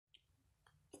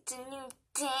It's a new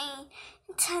day.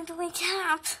 It's time to wake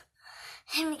up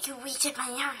and make a wee to my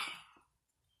owner.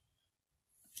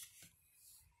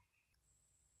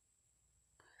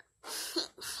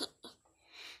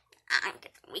 I'm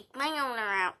gonna wake my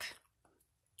owner up.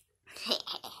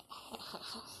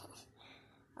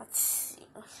 Let's see.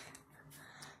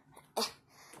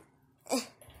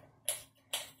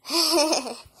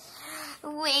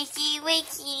 Wakey,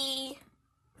 wakey.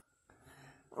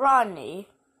 Rodney,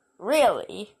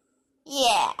 really?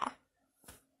 Yeah.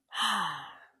 I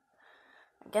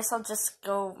guess I'll just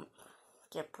go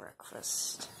get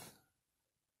breakfast.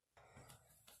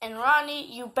 And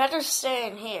Rodney, you better stay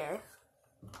in here.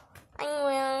 I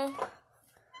will.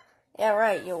 Yeah,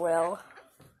 right, you will.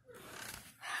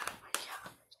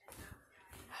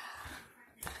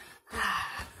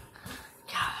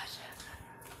 God.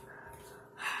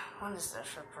 What is this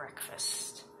for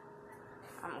breakfast?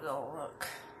 I'm gonna look.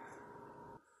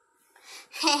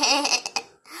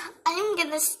 I'm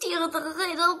gonna steal the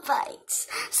little bites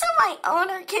so my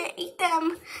owner can eat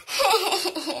them.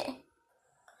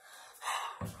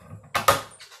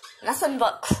 Nothing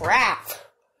but crap.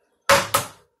 God.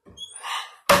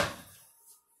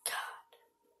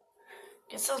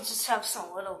 Guess I'll just have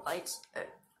some little bites.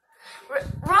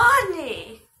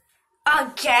 Rodney!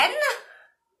 Again?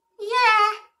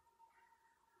 Yeah.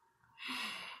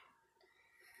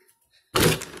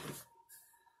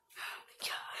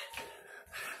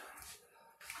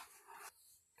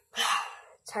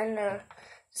 Time to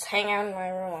just hang out in my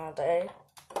room all day.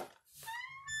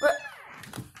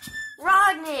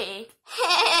 Rodney!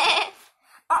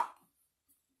 Oh,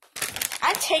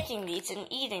 I'm taking these and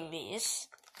eating these.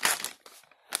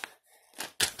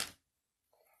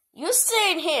 You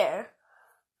stay in here.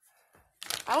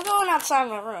 I'm going outside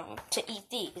my room to eat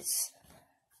these.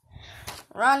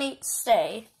 Rodney,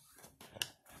 stay.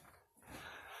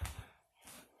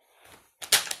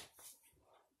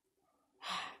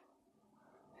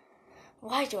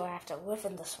 Why do I have to live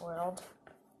in this world?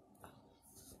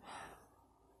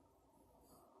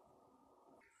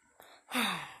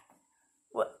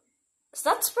 What? Is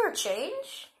that spare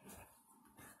change?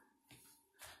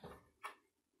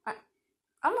 I'm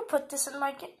gonna put this in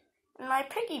my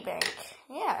piggy bank.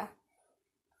 Yeah.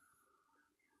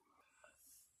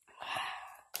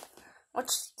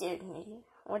 Which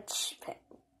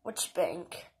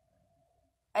bank?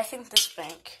 I think this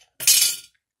bank.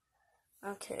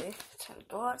 Okay, time to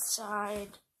go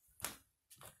outside.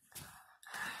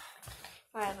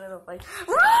 My little like,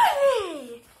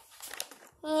 Rodney!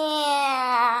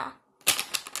 Yeah.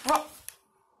 Well,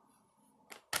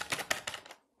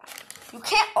 you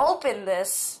can't open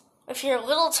this with your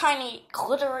little tiny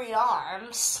glittery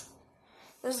arms.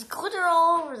 There's glitter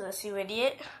all over this, you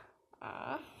idiot.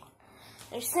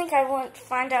 You think I wouldn't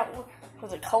find out who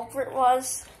the culprit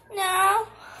was? No.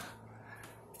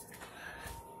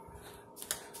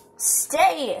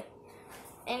 Stay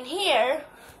in here.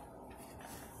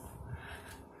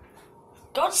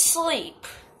 Go to sleep.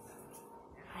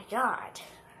 My God.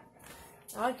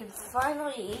 Now I can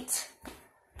finally eat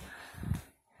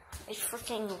these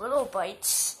freaking little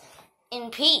bites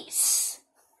in peace.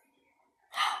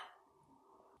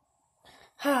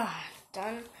 Done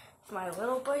with my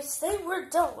little bites. They were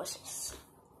delicious.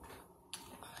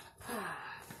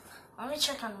 Let me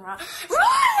check on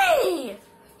Rodney!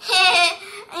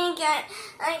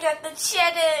 I got the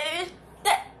cheddar.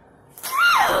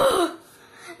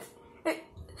 Why do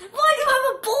you have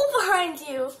a bowl behind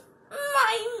you?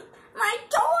 My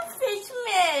goldfish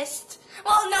missed.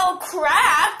 Well, no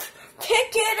crap.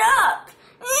 Pick it up.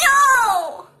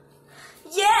 No.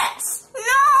 Yes.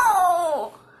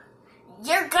 No.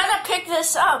 You're gonna pick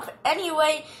this up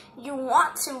anyway you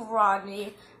want to,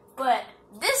 Rodney. But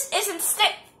this isn't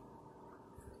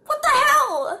What the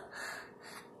hell?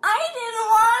 I didn't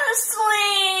want to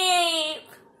sleep.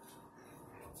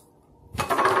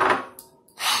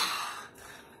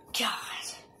 God.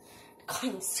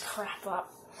 Clean this crap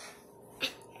up.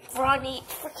 Rodney,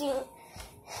 freaking...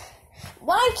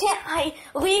 Why can't I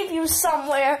leave you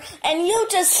somewhere and you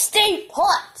just stay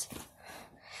put?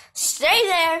 Stay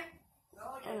there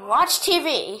and watch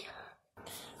TV.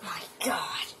 My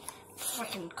God.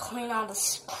 Freaking clean all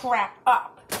this crap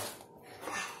up.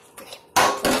 Freaking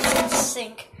put this in the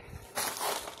sink.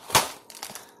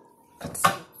 Put this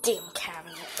in the damn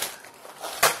cabinet.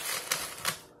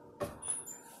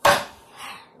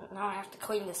 Now I have to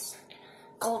clean this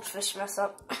goldfish mess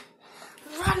up.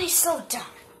 Rodney's so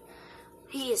dumb.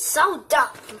 He is so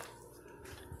dumb.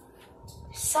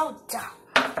 So dumb.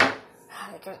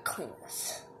 I gotta clean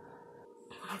this.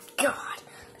 Oh my God.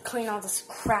 Clean all this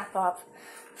crap up.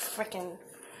 Frickin'.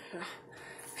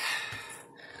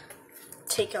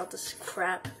 take out this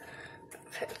crap.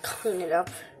 Clean it up.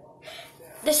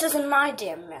 This isn't my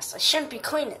damn mess. I shouldn't be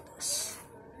cleaning this.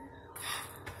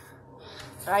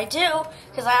 But I do,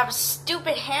 because I have a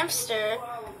stupid hamster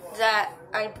that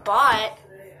I bought,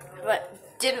 but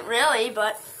didn't really,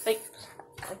 but like,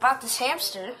 I bought this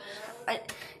hamster.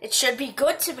 It should be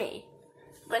good to me.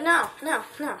 But no.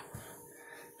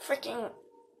 Freaking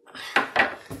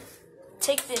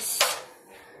take this,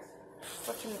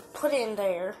 freaking put it in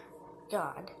there.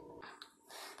 God.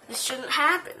 This shouldn't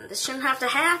happen. This shouldn't have to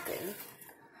happen.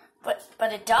 But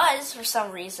it does for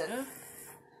some reason.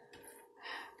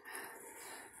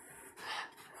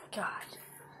 God.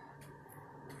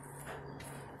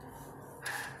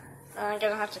 I'm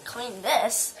gonna have to clean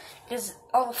this, because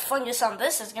all the fungus on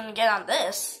this is gonna get on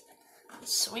this.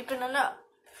 Sweeping it up.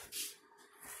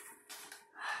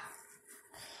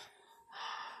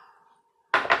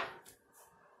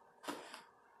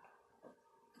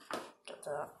 Get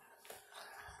that.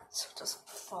 So it doesn't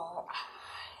fall.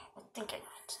 I think I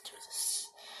have to do this.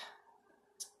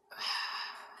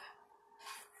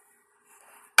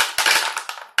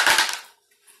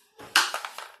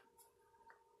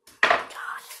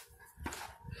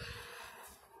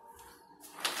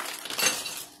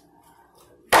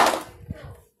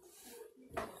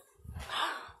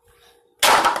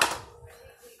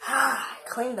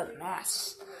 Clean the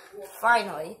mess.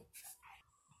 Finally.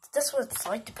 This was it's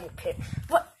like to be a pig.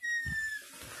 What?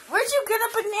 Where'd you get a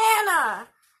banana?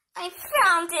 I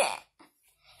found it.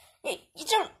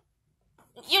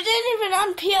 You didn't even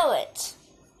unpeel it.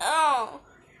 Oh.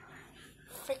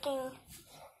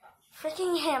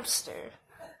 Freaking hamster.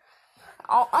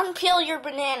 I'll unpeel your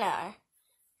banana.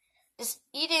 Just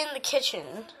eat it in the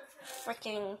kitchen.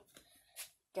 Freaking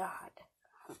God.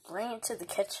 I'll bring it to the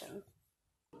kitchen.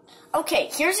 Okay,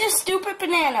 here's your stupid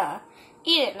banana.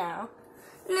 Eat it now.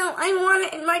 No, I want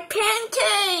it in my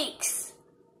pancakes.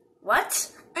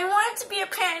 What? I want it to be a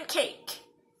pancake.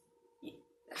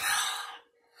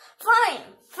 Fine,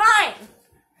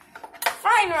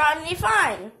 Rodney,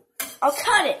 fine. I'll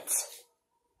cut it.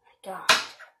 God.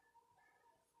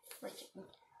 Freaking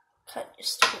cut your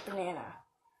stupid banana.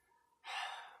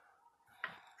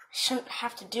 I shouldn't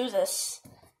have to do this.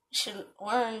 You should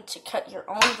learn to cut your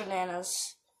own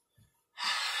bananas.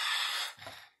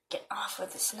 Get off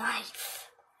with this knife.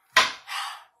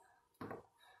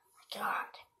 God.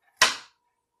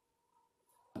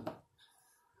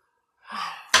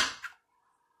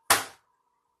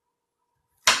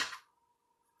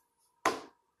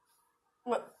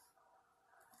 What?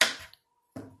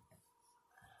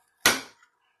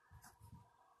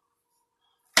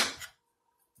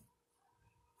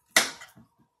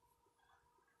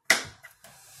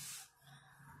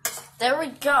 There we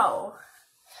go.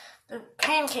 The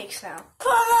pancakes now. Put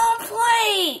them on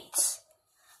plates!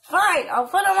 Fine, I'll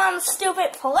put them on the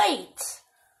stupid plate.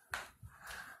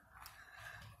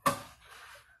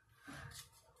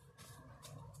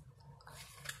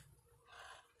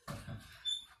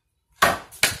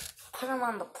 Put them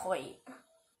on the plate.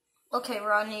 Okay,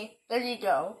 Rodney, there you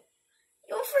go.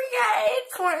 You forgot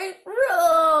important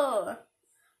rule.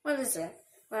 What is it?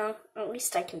 Well, at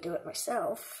least I can do it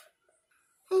myself.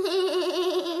 Come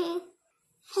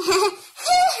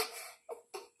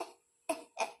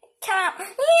on.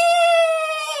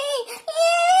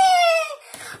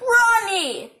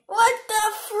 Ronnie, what the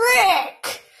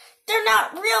frick? They're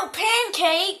not real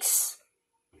pancakes.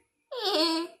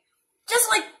 Just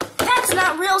like that's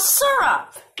not real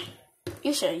syrup.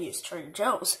 You should have used Trader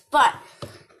Joe's, but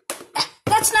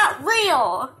that's not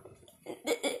real.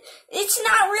 It's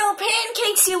not real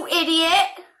pancakes, you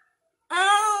idiot.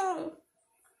 Oh.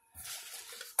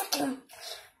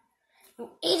 You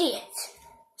idiot.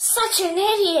 Such an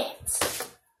idiot.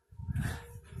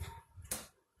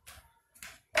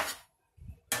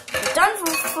 You're done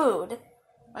for food.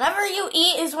 Whenever you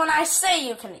eat is when I say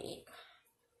you can eat.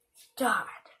 God.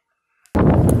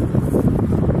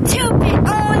 Stupid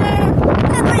owner.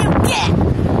 That's what you get.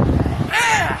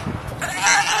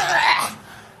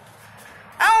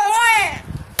 I don't want it.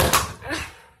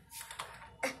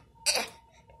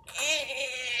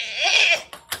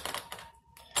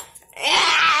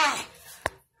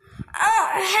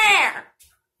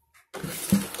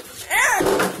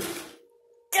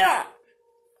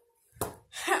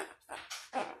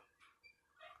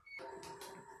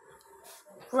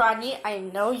 Rodney, I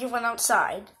know you went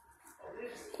outside.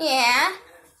 Yeah,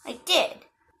 I did.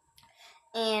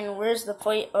 And where's the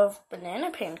plate of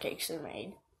banana pancakes you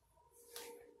made?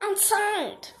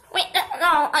 outside. Wait,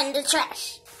 no, on the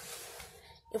trash.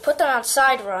 You put them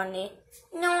outside, Rodney.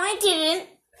 No, I didn't.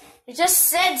 You just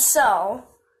said so.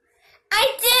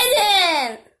 I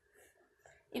didn't.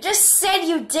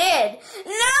 you did.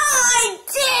 No, I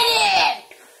didn't.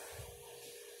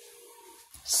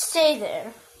 Stay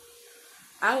there.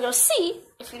 I'm gonna go see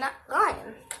if you're not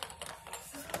lying.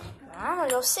 I'm gonna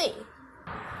go see.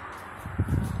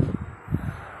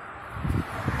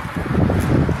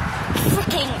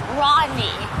 Freaking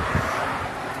Rodney.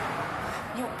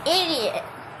 You idiot.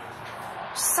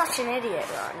 Such an idiot,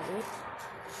 Rodney.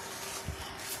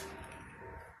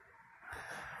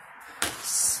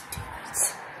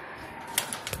 Stupid.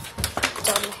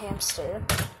 Dumb hamster.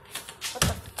 What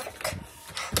the frick?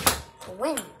 The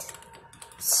wind.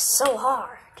 So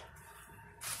hard.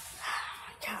 Oh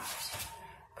my God.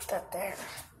 Put that there.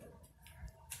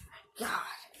 God.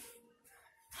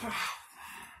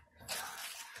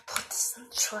 Put this in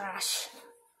the trash.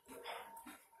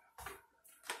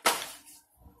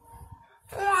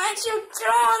 Why'd you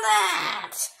do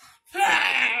that?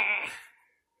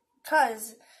 Because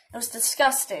it was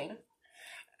disgusting.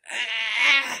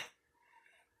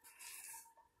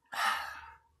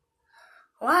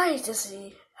 Why does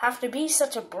he have to be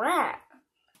such a brat?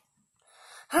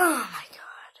 Oh my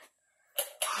God.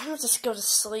 I'll just go to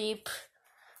sleep.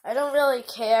 I don't really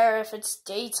care if it's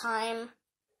daytime.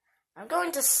 I'm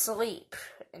going to sleep.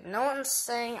 And no one's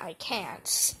saying I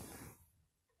can't.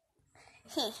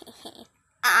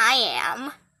 I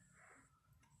am.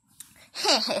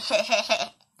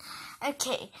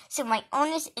 Okay, so my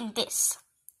owner's in this.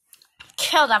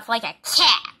 Curled up like a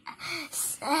cat.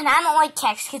 And I don't like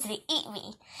cats because they eat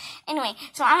me. Anyway,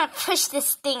 so I'm gonna push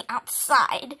this thing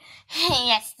outside.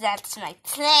 Yes, that's my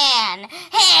plan.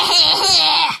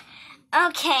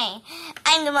 Okay,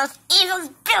 I'm the most evil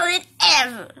villain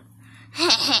ever.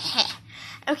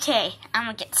 Okay, I'm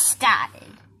gonna get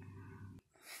started.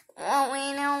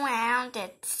 Rolling around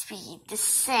at speed, the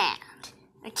sound.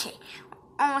 Okay,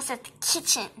 almost at the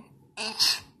kitchen.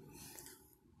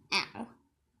 Ow.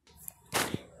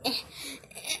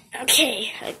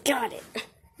 Okay, I got it.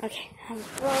 Okay,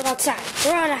 throw it outside.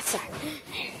 Throw it outside.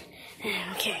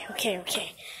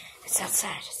 Okay. It's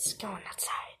outside. It's going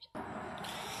outside.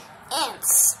 And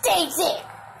stay there.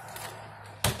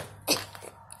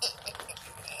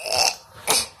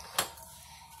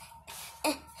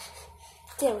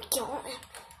 There we go.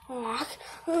 Lock.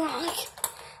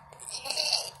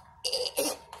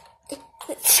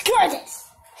 Screw this.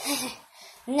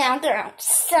 Now they're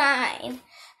outside.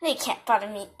 They can't bother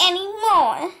me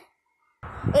anymore.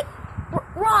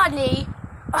 Rodney!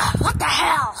 What the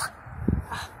hell?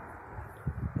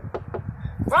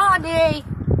 Rodney!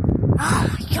 Oh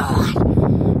my God.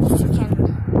 Freaking.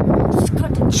 Just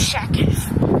going to check if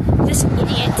this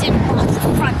idiot didn't lock the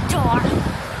front door.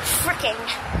 Freaking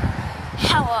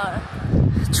hella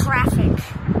traffic.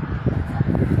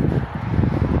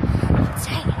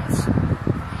 Dang it.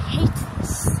 I hate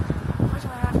this. Why do I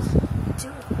have to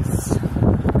do this?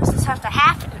 Does this have to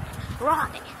happen?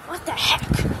 Rodney, what the heck?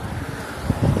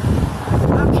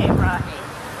 Okay, Rodney.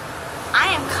 I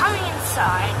am coming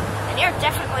inside, and you're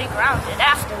definitely grounded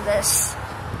after this.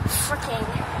 Freaking.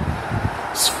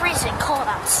 It's freezing cold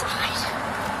outside.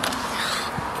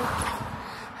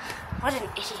 What an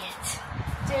idiot.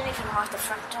 Didn't even lock the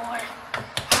front door.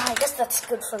 I guess that's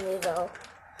good for me, though.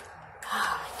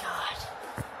 Oh, my God.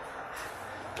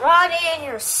 Rodney,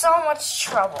 you're in so much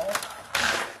trouble. Oh,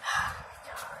 my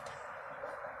God.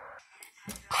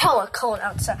 Hella cold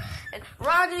outside. And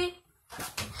Rodney,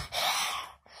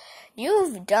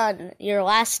 you've done your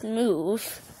last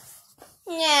move.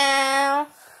 Now,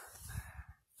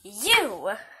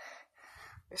 you're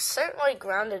certainly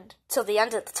grounded till the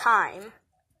end of the time.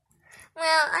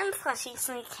 Well, I'm plushy,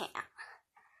 so you can't.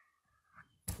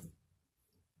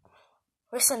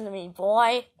 Listen to me,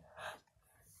 boy.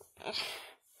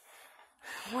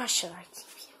 What should I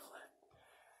give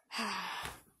you?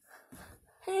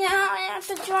 Now I have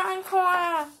the drawing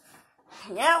corner.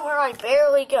 Yeah, where I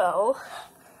barely go.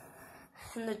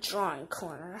 In the drawing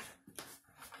corner.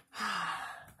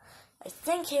 I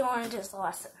think he learned his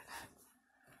lesson.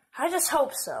 I just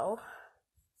hope so.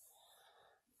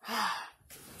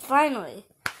 Finally,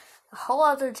 a whole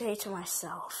other day to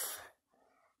myself.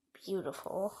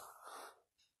 Beautiful.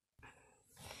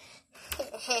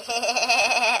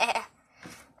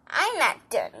 I'm not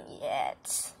done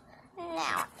yet.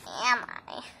 Now am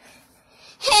I?